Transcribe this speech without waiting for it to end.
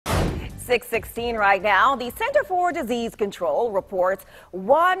6:16 right now. The Center for Disease Control reports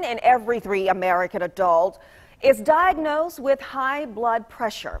 1 in every 3 American adults is diagnosed with high blood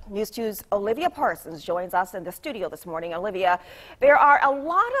pressure. News 2's Olivia Parsons joins us in the studio this morning. Olivia, there are a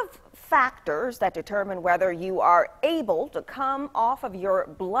lot of factors that determine whether you are able to come off of your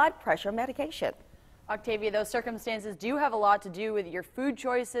blood pressure medication. Octavia, those circumstances do have a lot to do with your food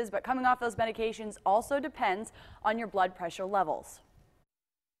choices, but coming off those medications also depends on your blood pressure levels.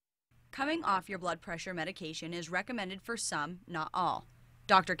 Coming off your blood pressure medication is recommended for some, not all.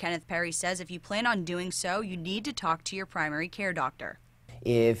 Dr. Kenneth Perry says if you plan on doing so, you need to talk to your primary care doctor.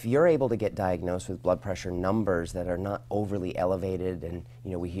 If you're able to get diagnosed with blood pressure numbers that are not overly elevated and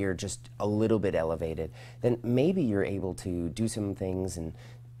we hear just a little bit elevated, then maybe you're able to do some things and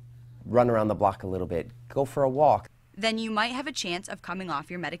run around the block a little bit, go for a walk. Then you might have a chance of coming off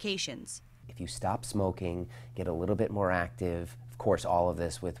your medications. If you stop smoking, get a little bit more active, of course all of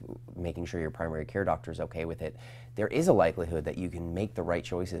this with making sure your primary care doctor is okay with it, there is a likelihood that you can make the right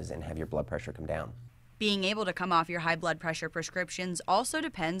choices and have your blood pressure come down. Being able to come off your high blood pressure prescriptions also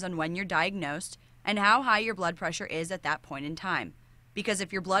depends on when you're diagnosed and how high your blood pressure is at that point in time. Because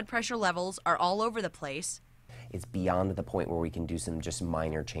if your blood pressure levels are all over the place, it's beyond the point where we can do some just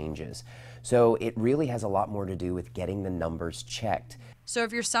minor changes. So it really has a lot more to do with getting the numbers checked. So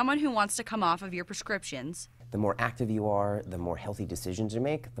if you're someone who wants to come off of your prescriptions, the more active you are, the more healthy decisions you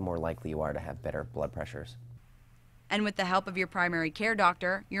make, the more likely you are to have better blood pressures. And with the help of your primary care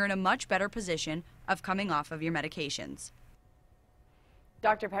doctor, you're in a much better position of coming off of your medications.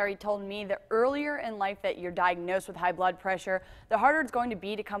 Dr. Perry told me the earlier in life that you're diagnosed with high blood pressure, the harder it's going to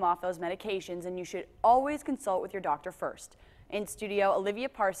be to come off those medications, and you should always consult with your doctor first. In studio, Olivia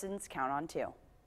Parsons, Count on 2.